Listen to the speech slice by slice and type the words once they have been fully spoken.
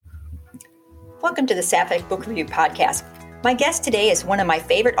Welcome to the Sapphic Book Review Podcast. My guest today is one of my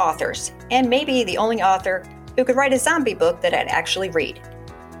favorite authors, and maybe the only author who could write a zombie book that I'd actually read.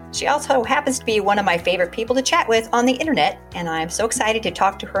 She also happens to be one of my favorite people to chat with on the internet, and I'm so excited to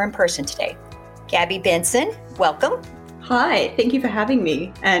talk to her in person today. G Benson, welcome. Hi, thank you for having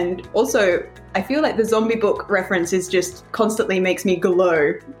me. And also, I feel like the zombie book reference is just constantly makes me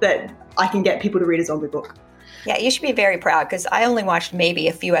glow that I can get people to read a zombie book. Yeah, you should be very proud because I only watched maybe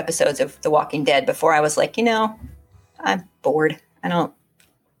a few episodes of The Walking Dead before I was like, I'm bored. You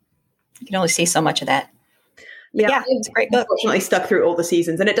can only see so much of that. Yeah, it's a great book. Unfortunately, stuck through all the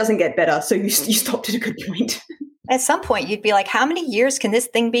seasons, and it doesn't get better. So you stopped at a good point. At some point, you'd be like, how many years can this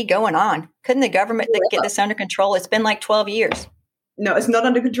thing be going on? Couldn't the government get this under control? It's been like 12 years. No, it's not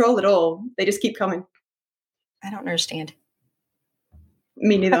under control at all. They just keep coming. I don't understand.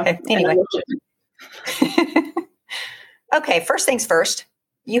 Me neither. Okay, anyway. Okay, first things first.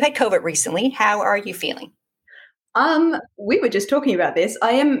 You had COVID recently. How are you feeling? We were just talking about this.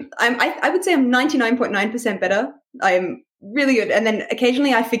 I would say I'm 99.9% better. I'm really good. And then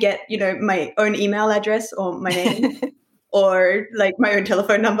occasionally I forget, my own email address or my name or like my own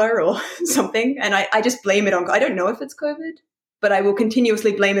telephone number or something. And I just blame it on, I don't know if it's COVID, but I will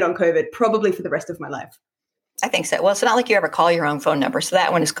continuously blame it on COVID, probably for the rest of my life. I think so. Well, it's not like you ever call your own phone number. So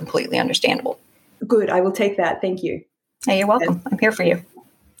that one is completely understandable. Good. I will take that. Thank you. Hey, you're welcome. I'm here for you.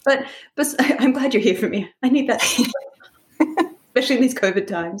 But I'm glad you're here for me. I need that, especially in these COVID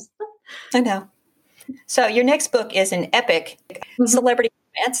times. I know. So your next book is an epic celebrity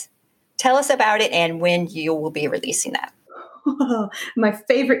romance. Tell us about it and when you will be releasing that. Oh, my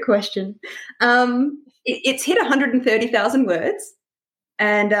favorite question. It's hit 130,000 words,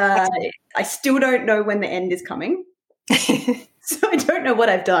 and I still don't know when the end is coming. So I don't know what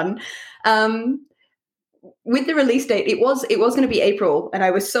I've done. With the release date, it was going to be April, and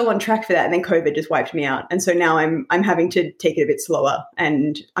I was so on track for that, and then COVID just wiped me out, and so now I'm having to take it a bit slower,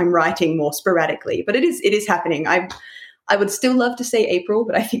 and I'm writing more sporadically. But it is happening. I would still love to say April,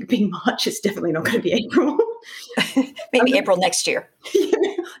 but I think being March, it's definitely not going to be April. Maybe April next year. Yeah.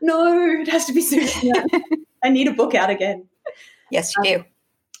 No, it has to be soon. Yeah. I need a book out again. Yes, you do.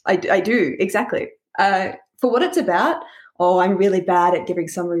 I do, exactly. For what it's about, I'm really bad at giving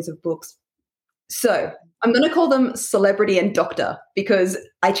summaries of books. So I'm going to call them Celebrity and Doctor because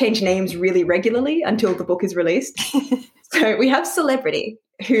I change names really regularly until the book is released. So we have Celebrity,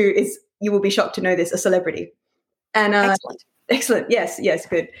 who is, you will be shocked to know this, a celebrity. And excellent. Yes,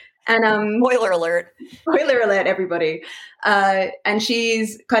 good. And spoiler alert. Spoiler alert, everybody. And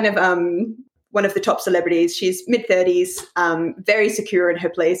she's kind of one of the top celebrities. She's mid-30s, very secure in her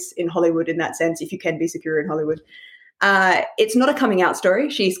place in Hollywood in that sense, if you can be secure in Hollywood. It's not a coming out story.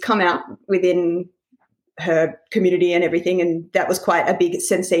 She's come out within her community and everything, and that was quite a big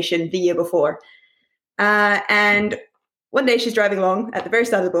sensation the year before. And one day she's driving along at the very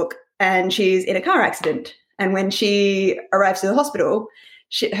start of the book, and she's in a car accident. And when she arrives to the hospital,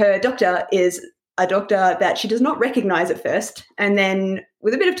 her doctor is a doctor that she does not recognize at first, and then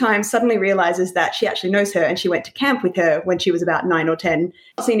with a bit of time suddenly realizes that she actually knows her, and she went to camp with her when she was about 9 or 10.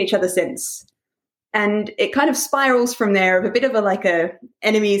 Not seen each other since. And it kind of spirals from there of a bit of a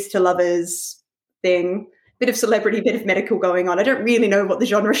enemies to lovers thing, bit of celebrity, bit of medical going on. I don't really know what the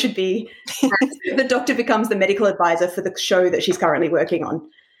genre should be. The doctor becomes the medical advisor for the show that she's currently working on.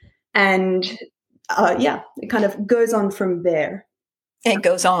 And it kind of goes on from there. It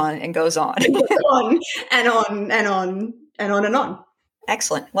goes on and goes on. It goes on and on and on and on and on.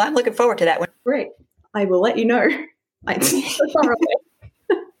 Excellent. Well, I'm looking forward to that one. Great. I will let you know.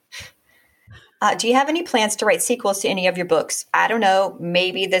 Do you have any plans to write sequels to any of your books? I don't know.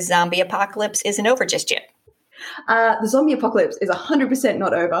 Maybe the zombie apocalypse isn't over just yet. The zombie apocalypse is 100%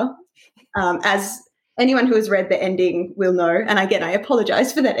 not over. As anyone who has read the ending will know. And again, I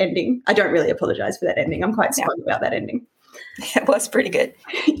apologize for that ending. I don't really apologize for that ending. I'm quite sorry about that ending. It was pretty good.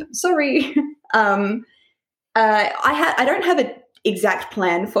 Sorry. I don't have an exact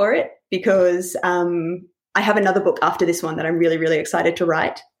plan for it because I have another book after this one that I'm really, really excited to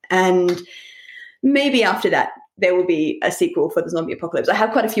write. And maybe after that, there will be a sequel for the zombie apocalypse. I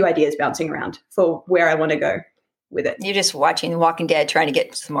have quite a few ideas bouncing around for where I want to go with it. You're just watching The Walking Dead, trying to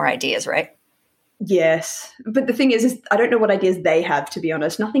get some more ideas, right? Yes. But the thing is I don't know what ideas they have, to be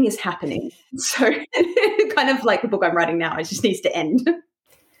honest. Nothing is happening. So kind of like the book I'm writing now, it just needs to end.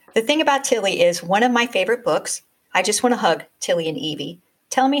 The thing about Tilly is one of my favorite books. I just want to hug Tilly and Evie.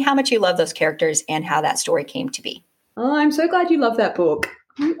 Tell me how much you love those characters and how that story came to be. Oh, I'm so glad you love that book.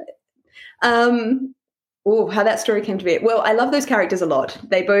 How that story came to be. Well, I love those characters a lot.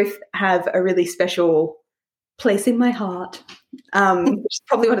 They both have a really special place in my heart, which is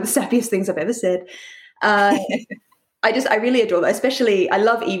probably one of the sappiest things I've ever said. I really adore that. Especially, I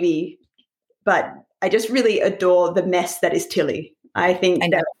love Evie, but I just really adore the mess that is Tilly. I think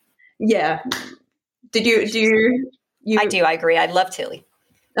that, yeah. Do you? I do. I agree. I love Tilly.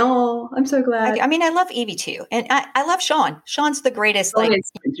 Oh, I'm so glad. I mean, I love Evie too. And I love Sean. Sean's the greatest,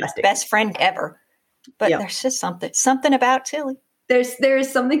 best friend ever. But there's just something about Tilly. There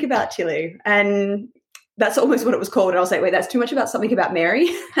is something about Tilly. And that's almost what it was called. And I was like, wait, that's too much about something about Mary.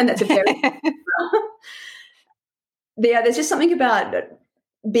 And that's a very... there's just something about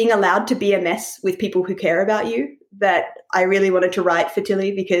being allowed to be a mess with people who care about you that I really wanted to write for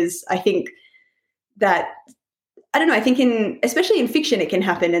Tilly, because I think that, I don't know, I think especially in fiction, it can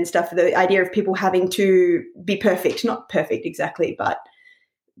happen and stuff. The idea of people having to be perfect, not perfect exactly, but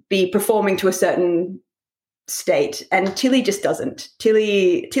be performing to a certain state. And Tilly just doesn't.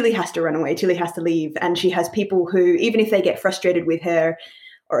 Tilly has to run away. Tilly has to leave. And she has people who, even if they get frustrated with her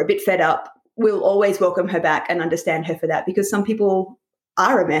or a bit fed up, will always welcome her back and understand her for that, because some people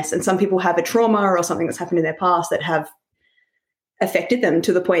are a mess and some people have a trauma or something that's happened in their past that have affected them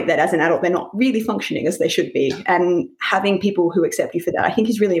to the point that as an adult, they're not really functioning as they should be. And having people who accept you for that, I think,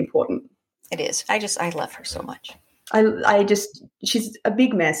 is really important. It is. I love her so much. She's a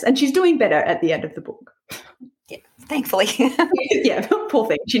big mess, and she's doing better at the end of the book. Yeah, thankfully. Yeah, poor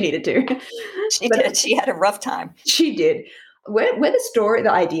thing. She needed to. She did. She had a rough time. She did. Where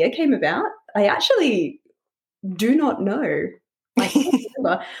the idea came about, I actually do not know.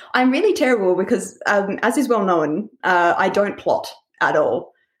 I'm really terrible because, as is well known, I don't plot at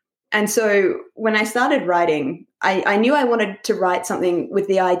all. And so when I started writing, I knew I wanted to write something with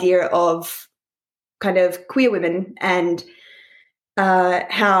the idea of kind of queer women and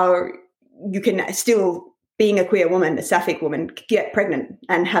how you can still, being a queer woman, a sapphic woman, get pregnant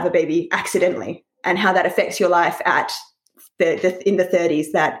and have a baby accidentally, and how that affects your life at in the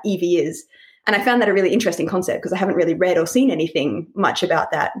 30s that Evie is. And I found that a really interesting concept because I haven't really read or seen anything much about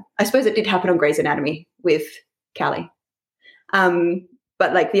that. I suppose it did happen on Grey's Anatomy with Callie.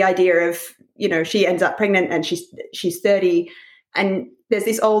 But like the idea of, she ends up pregnant and she's 30, and there's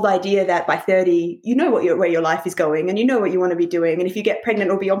this old idea that by 30, you know where your life is going and you know what you want to be doing. And if you get pregnant,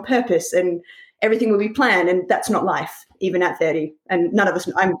 it'll be on purpose and everything will be planned. And that's not life, even at 30. And none of us,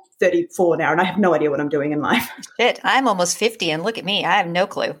 I'm 34 now and I have no idea what I'm doing in life. Shit, I'm almost 50 and look at me. I have no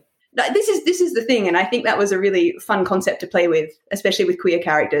clue. This is the thing. And I think that was a really fun concept to play with, especially with queer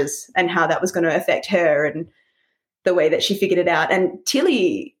characters and how that was going to affect her and the way that she figured it out. And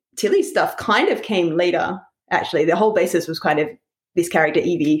Tilly's stuff kind of came later, actually. The whole basis was kind of this character,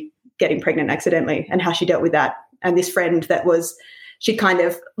 Evie, getting pregnant accidentally and how she dealt with that. And this friend that she kind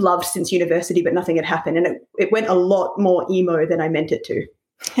of loved since university, but nothing had happened. And it went a lot more emo than I meant it to.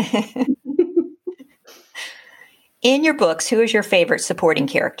 In your books, who is your favorite supporting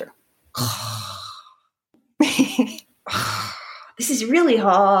character? This is really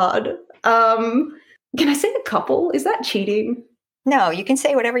hard. Can I say a couple? Is that cheating? No, you can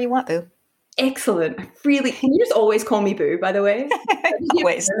say whatever you want, Boo. Excellent. Really, can you just always call me Boo, by the way?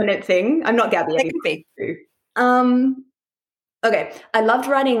 Always. A permanent thing. I'm not Gabby. It could be. Boo. Okay. I loved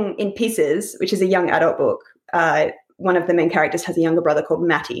writing In Pieces, which is a young adult book. One of the main characters has a younger brother called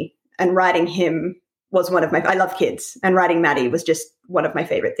Matty, and writing him was I love kids, and writing Matty was just one of my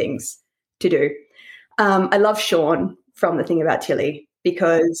favorite things to do. I love Sean from The Thing About Tilly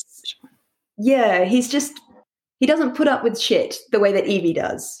because, he doesn't put up with shit the way that Evie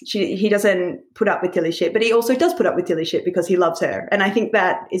does. He doesn't put up with Tilly's shit, but he also does put up with Tilly's shit because he loves her. And I think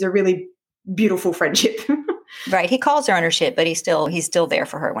that is a really beautiful friendship. Right. He calls her on her shit, but he's still there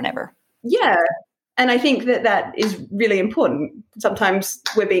for her whenever. Yeah. And I think that is really important. Sometimes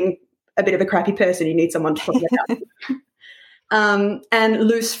we're being a bit of a crappy person. You need someone to point that out. And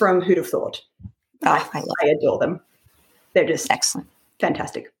Luce from Who'd Have Thought. Oh, I adore them. They're just excellent.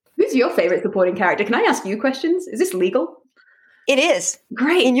 Fantastic. Who's your favorite supporting character? Can I ask you questions? Is this legal? It is.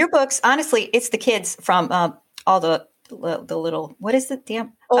 Great. In your books, honestly, it's the kids from all the little, what is it?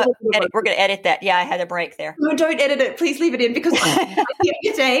 Damn. We're going to edit that. Yeah, I had a break there. No, don't edit it. Please leave it in because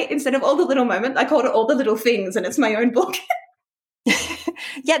today, instead of All the Little Moments, I called it All the Little Things, and it's my own book.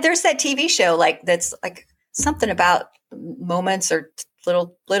 Yeah, there's that TV show that's something about moments or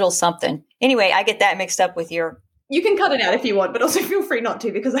little something. Anyway, I get that mixed up with your. You can cut it out if you want, but also feel free not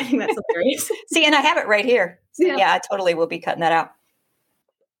to because I think that's hilarious. See, and I have it right here. So yeah, I totally will be cutting that out.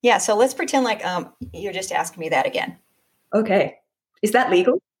 Yeah, so let's pretend like you're just asking me that again. Okay. Is that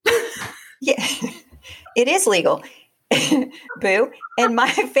legal? Yeah, it is legal. Boo. And my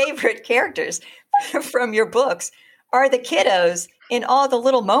favorite characters from your books are the kiddos in all the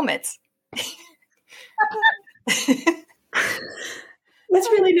little moments. That's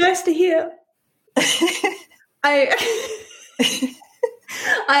really nice to hear. I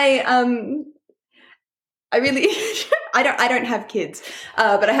really I don't have kids,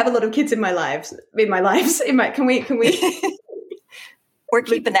 but I have a lot of kids in my lives. Can we We're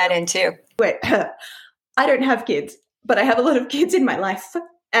keeping that in too. Wait, I don't have kids, but I have a lot of kids in my life,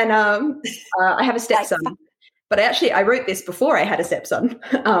 and I have a stepson. But I wrote this before I had a stepson,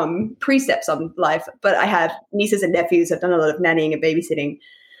 pre-stepson life. But I have nieces and nephews. I've done a lot of nannying and babysitting.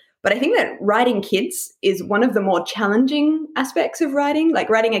 But I think that writing kids is one of the more challenging aspects of writing. Like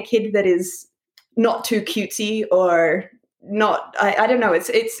writing a kid that is not too cutesy or not. I don't know. It's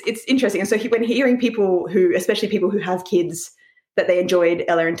interesting. And so when hearing people especially people who have kids, that they enjoyed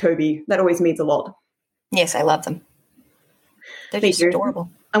Ella and Toby, that always means a lot. Yes, I love them. They're just adorable.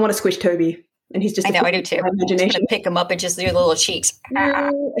 I want to squish Toby. And he's just I know, I do too. I'm just going to pick him up and just do little cheeks.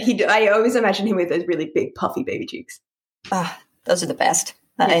 I always imagine him with those really big, puffy baby cheeks. Those are the best.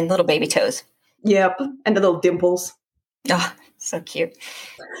 And little baby toes. Yep. And the little dimples. Oh, so cute.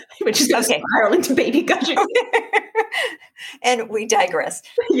 Which is going to spiral into baby gushing. And we digress.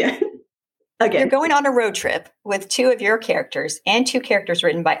 Yeah. Again. You're going on a road trip with 2 of your characters and 2 characters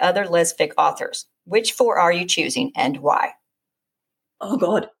written by other lesfic authors. Which 4 are you choosing and why? Oh,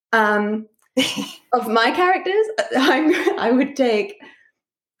 God. Of my characters, I would take.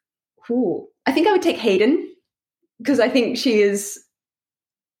 I think I would take Hayden because I think she is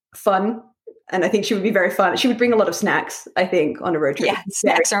fun, and I think she would be very fun. She would bring a lot of snacks. I think on a road trip. Yeah,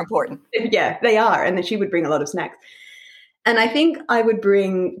 snacks are important. Yeah, they are, and then she would bring a lot of snacks. And I think I would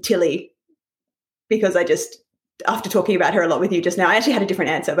bring Tilly because after talking about her a lot with you just now, I actually had a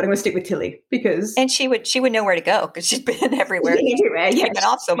different answer, but I'm going to stick with Tilly because... And she would know where to go because she's been everywhere. Yeah. Been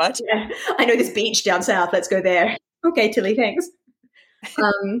off so much. Yeah. I know this beach down south. Let's go there. Okay, Tilly, thanks.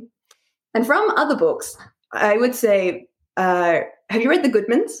 And from other books, I would say, have you read The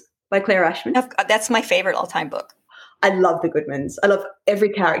Goodmans by Claire Ashman? That's my favorite all-time book. I love The Goodmans. I love every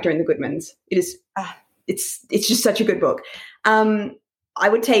character in The Goodmans. It is, it's just such a good book. I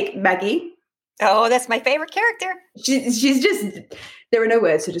would take Maggie. Oh, that's my favorite character. She's just, there are no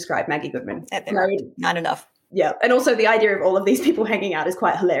words to describe Maggie Goodman. Not enough. Yeah. And also the idea of all of these people hanging out is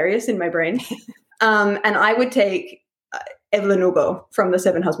quite hilarious in my brain. And I would take Evelyn Hugo from The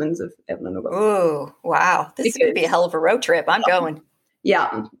 7 Husbands of Evelyn Hugo. Oh, wow. This is going to be a hell of a road trip. I'm going.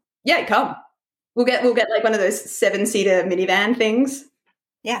 Yeah. Yeah, come. We'll get like one of those 7-seater minivan things.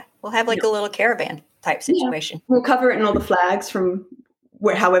 Yeah. We'll have like a little caravan type situation. Yeah. We'll cover it in all the flags from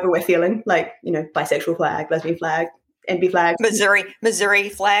however we're feeling, like, bisexual flag, lesbian flag, NB flag. Missouri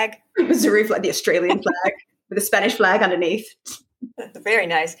flag. Missouri flag, the Australian flag with a Spanish flag underneath. Very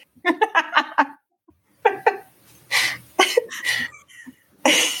nice.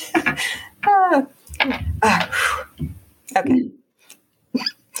 Okay.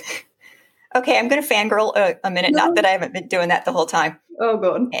 Okay, I'm going to fangirl a minute. Not that I haven't been doing that the whole time. Oh,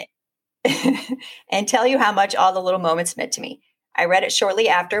 God. And tell you how much All the Little Moments meant to me. I read it shortly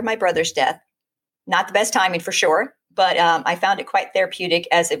after my brother's death. Not the best timing for sure, but I found it quite therapeutic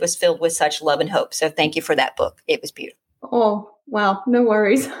as it was filled with such love and hope. So thank you for that book. It was beautiful. Oh, wow. No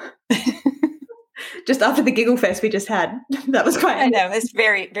worries. Just after the giggle fest we just had. That was quite... I know. It's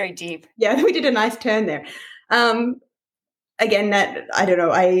very, very deep. Yeah, we did a nice turn there. Again, that, I don't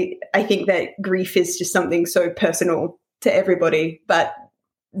know, I think that grief is just something so personal to everybody, but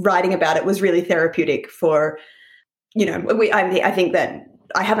writing about it was really therapeutic for... I think that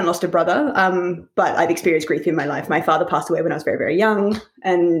I haven't lost a brother, but I've experienced grief in my life. My father passed away when I was very, very young,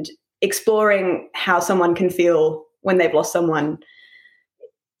 and exploring how someone can feel when they've lost someone,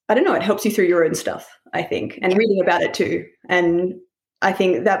 I don't know, it helps you through your own stuff, I think, and reading about it too. And I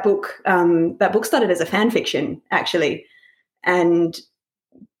think that book started as a fan fiction, actually, and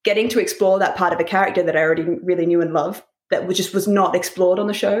getting to explore that part of a character that I already really knew and loved that just was not explored on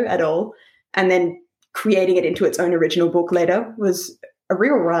the show at all, and then creating it into its own original book later was a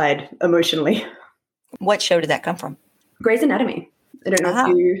real ride emotionally. What show did that come from? Grey's Anatomy. I don't know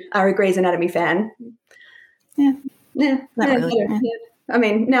if you are a Grey's Anatomy fan. Yeah. Not really. Yeah. I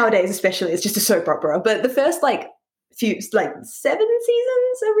mean, nowadays especially, it's just a soap opera. But the first 7 seasons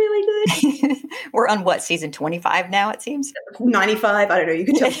are really good. We're on what, season 25 now, it seems? 95. I don't know. You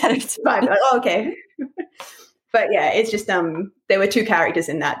can tell. 95. Oh, okay. But yeah, it's just there were 2 characters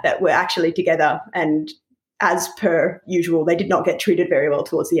in that were actually together, and as per usual, they did not get treated very well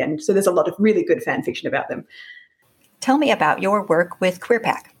towards the end. So there's a lot of really good fan fiction about them. Tell me about your work with Queer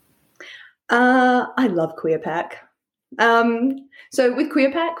Pack. I love Queer Pack. So with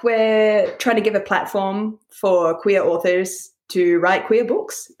Queer Pack, we're trying to give a platform for queer authors to write queer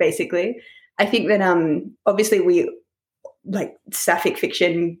books, basically. I think that obviously we like sapphic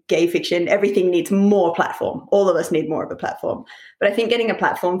fiction, gay fiction, everything needs more platform. All of us need more of a platform. But I think getting a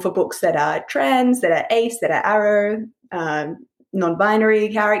platform for books that are trans, that are ace, that are arrow, non-binary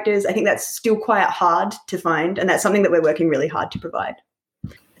characters, I think that's still quite hard to find. And that's something that we're working really hard to provide.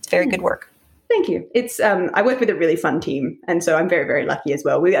 It's very good work. Thank you. It's I work with a really fun team. And so I'm very, very lucky as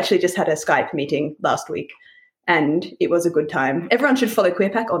well. We actually just had a Skype meeting last week. And it was a good time. Everyone should follow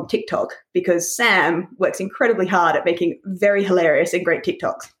QueerPack on TikTok because Sam works incredibly hard at making very hilarious and great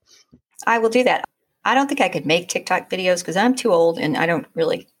TikToks. I will do that. I don't think I could make TikTok videos because I'm too old and I don't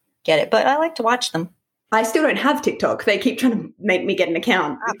really get it, but I like to watch them. I still don't have TikTok. They keep trying to make me get an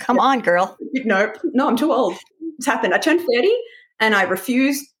account. Oh, come on, girl. Nope. No, I'm too old. It's happened. I turned 30 and I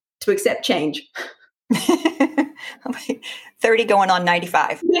refuse to accept change. 30 going on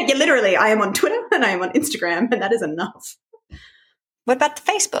 95. Yeah, literally. I am on Twitter and I am on Instagram, and that is enough. What about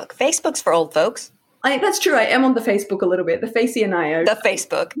the Facebook? Facebook's for old folks. That's true. I am on the Facebook a little bit. The Facey and I are. The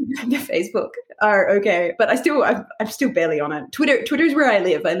Facebook. The Facebook are okay. But I'm still barely on it. Twitter is where I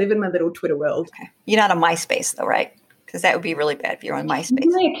live. I live in my little Twitter world. Okay. You're not on MySpace though, right? Because that would be really bad if you're on MySpace.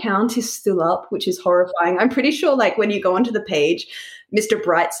 My account is still up, which is horrifying. I'm pretty sure like when you go onto the page, Mr.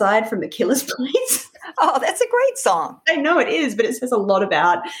 Brightside from The Killer's plays. Oh, that's a great song. I know it is, but it says a lot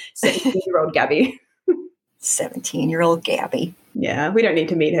about 17-year-old Gabby. 17-year-old Gabby. Yeah, we don't need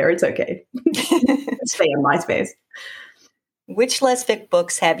to meet her. It's okay. Stay on MySpace. Which lesfic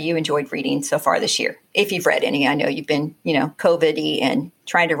books have you enjoyed reading so far this year? If you've read any, I know you've been, COVID-y and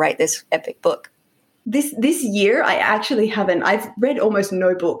trying to write this epic book. This year, I actually haven't. I've read almost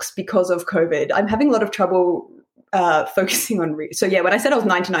no books because of COVID. I'm having a lot of trouble focusing on so yeah, when I said I was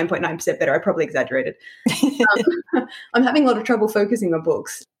 99.9% better, I probably exaggerated. I'm having a lot of trouble focusing on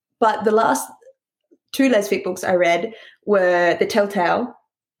books. But the last 2 lesfic books I read were The Telltale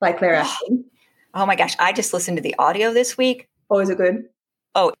by Claire Ashton. Oh my gosh, I just listened to the audio this week. Oh, is it good?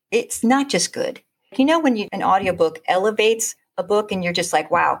 Oh, it's not just good. When an audiobook elevates a book and you're just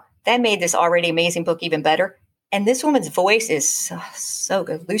like, wow, that made this already amazing book even better. And this woman's voice is so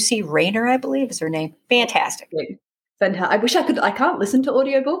good. Lucy Rayner, I believe, is her name. Fantastic. Fantastic. I wish I could. I can't listen to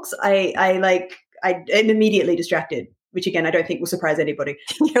audiobooks. I'm immediately distracted, which again, I don't think will surprise anybody.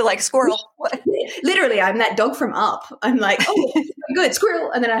 You're like, squirrel. What? Literally, I'm that dog from Up. I'm like, oh, good,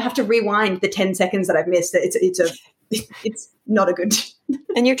 squirrel. And then I have to rewind the 10 seconds that I've missed. It's not a good.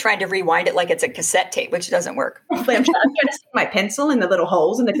 And you're trying to rewind it like it's a cassette tape, which doesn't work. I'm trying to stick my pencil in the little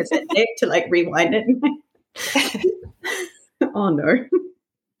holes in the cassette tape to like rewind it. Oh no.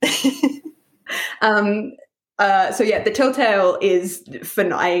 So yeah, The Telltale is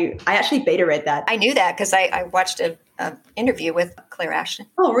fun. I actually beta read that. I knew that because I watched an interview with Claire Ashton.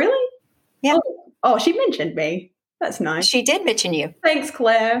 Oh really? Yeah. Oh, she mentioned me. That's nice. She did mention you. Thanks,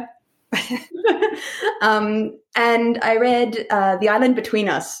 Claire. And I read The Island Between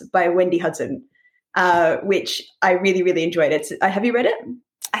Us by Wendy Hudson, which I really, really enjoyed. Have you read it?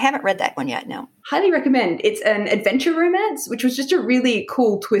 I haven't read that one yet, no. Highly recommend. It's an adventure romance, which was just a really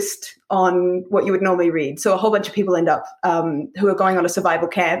cool twist on what you would normally read. So a whole bunch of people end up, who are going on a survival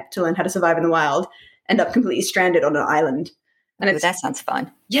camp to learn how to survive in the wild, end up completely stranded on an island. And that sounds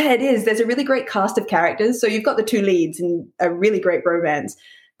fun. Yeah, it is. There's a really great cast of characters. So you've got the 2 leads in a really great romance,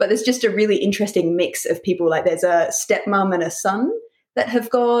 but there's just a really interesting mix of people. Like there's a stepmom and a son that have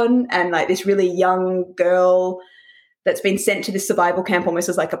gone, and like this really young girl that's been sent to this survival camp almost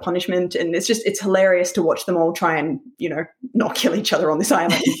as like a punishment. And it's hilarious to watch them all try and, not kill each other on this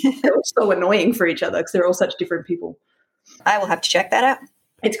island. They're all so annoying for each other because they're all such different people. I will have to check that out.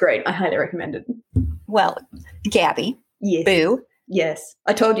 It's great. I highly recommend it. Well, Gabby. Yes. Boo. Yes.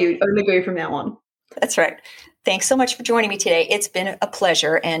 I told you, only boo from now on. That's right. Thanks so much for joining me today. It's been a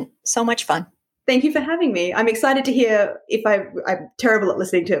pleasure and so much fun. Thank you for having me. I'm excited to hear I'm terrible at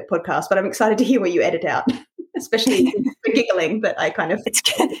listening to podcasts, but I'm excited to hear what you edit out. Especially for giggling, but I kind of... I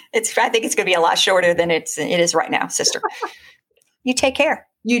think it's going to be a lot shorter than it is right now, sister. You take care.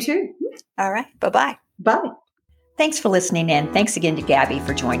 You too. All right. Bye-bye. Bye. Thanks for listening, and thanks again to Gabby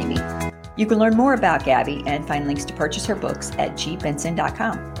for joining me. You can learn more about Gabby and find links to purchase her books at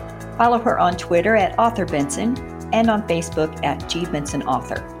gbenson.com. Follow her on Twitter at AuthorBenson and on Facebook at G Benson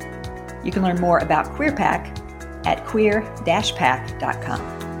Author. You can learn more about QueerPack at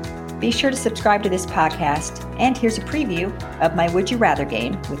queer-pack.com. Be sure to subscribe to this podcast, and here's a preview of my Would You Rather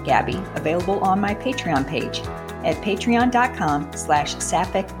game with Gabby, available on my Patreon page at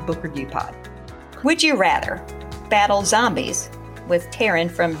patreon.com/Sapphic Book Review Pod. Would you rather battle zombies with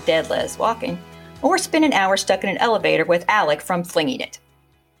Taryn from Dead Les Walking, or spend an hour stuck in an elevator with Alec from Flinging It?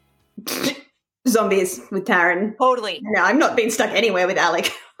 Zombies with Taryn. Totally. No, I'm not being stuck anywhere with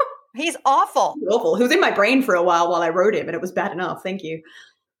Alec. He's awful. Awful. He was in my brain for a while I wrote him, and it was bad enough. Thank you.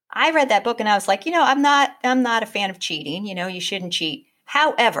 I read that book and I was like, I'm not a fan of cheating. You shouldn't cheat.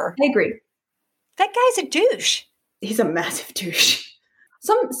 However, I agree. That guy's a douche. He's a massive douche.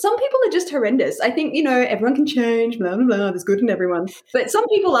 Some people are just horrendous. I think, everyone can change, blah, blah, blah. There's good in everyone. But some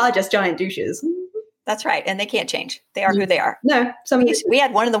people are just giant douches. That's right. And they can't change. They are who they are. No. We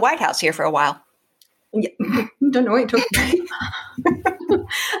had one in the White House here for a while. Yeah. Don't know what you're talking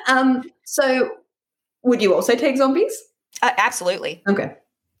about. So would you also take zombies? Absolutely. Okay.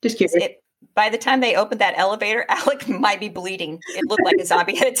 Just curious. By the time they opened that elevator, Alec might be bleeding. It looked like a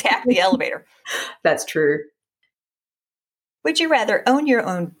zombie had attacked the elevator. That's true. Would you rather own your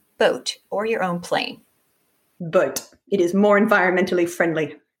own boat or your own plane? Boat. It is more environmentally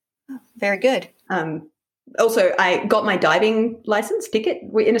friendly. Very good. Also, I got my diving license ticket.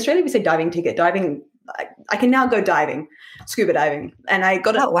 In Australia, we say diving ticket. Diving. I can now go diving, scuba diving. And I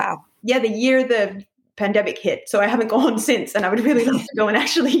got it. Oh, wow. Yeah, the year the pandemic hit. So I haven't gone since. And I would really love to go and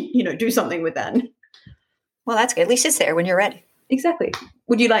actually, do something with that. Well, that's good. At least it's there when you're ready. Exactly.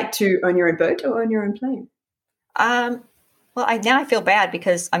 Would you like to own your own boat or own your own plane? Well, now I feel bad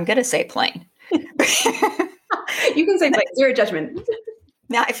because I'm going to say plane. You can say plane. Zero judgment.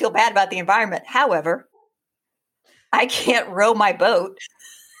 Now I feel bad about the environment. However, I can't row my boat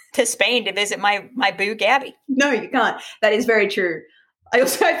to Spain to visit my boo Gabby. No, you can't. That is very true. I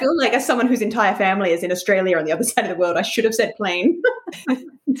feel like as someone whose entire family is in Australia on the other side of the world, I should have said plane.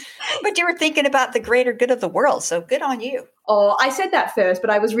 But you were thinking about the greater good of the world, so good on you. Oh, I said that first, but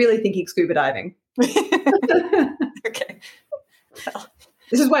I was really thinking scuba diving. Okay. Well.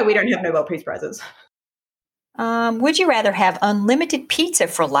 This is why we don't have Nobel Peace Prizes. Would you rather have unlimited pizza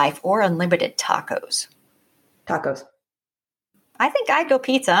for life or unlimited tacos? Tacos. I think I'd go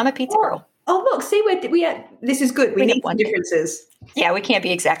pizza. I'm a pizza girl. Oh, look, see, this is good. We need some differences. Yeah, we can't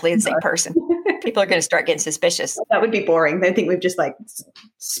be exactly the same person. People are going to start getting suspicious. That would be boring. They think we've just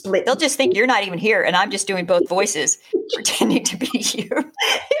split. They'll just think you're not even here and I'm just doing both voices, pretending to be you.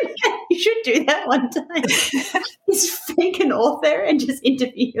 You should do that one time. Just fake an author and just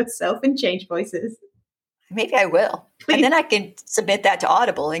interview yourself and change voices. Maybe I will. Please. And then I can submit that to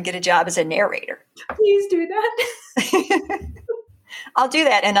Audible and get a job as a narrator. Please do that. I'll do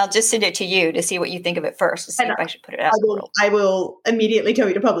that, and I'll just send it to you to see what you think of it first, to see if I should put it out. I will immediately tell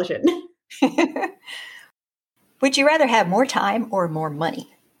you to publish it. Would you rather have more time or more money?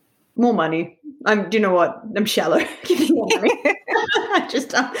 More money. Do you know what? I'm shallow. Give me more money.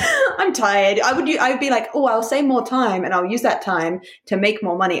 I'm tired. I would be like, I'll say more time, and I'll use that time to make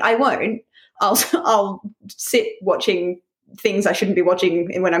more money. I won't. I'll sit watching things I shouldn't be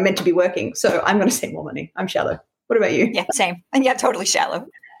watching when I'm meant to be working. So I'm going to say more money. I'm shallow. What about you? Yeah, same. And yeah, totally shallow.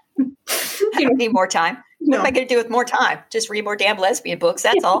 I don't need more time. What am I going to do with more time? Just read more damn lesbian books.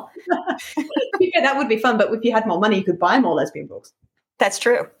 That's all. Yeah, that would be fun. But if you had more money, you could buy more lesbian books. That's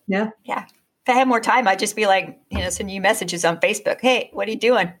true. Yeah. Yeah. If I had more time, I'd just be like, send you messages on Facebook. Hey, what are you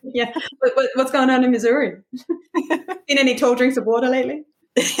doing? Yeah. What's going on in Missouri? Seen any tall drinks of water lately?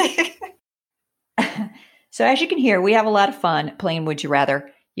 So as you can hear, we have a lot of fun playing Would You Rather.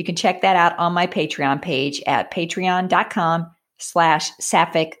 You can check that out on my Patreon page at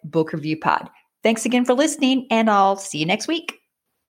patreon.com/Sapphic Book Review Pod. Thanks again for listening, and I'll see you next week.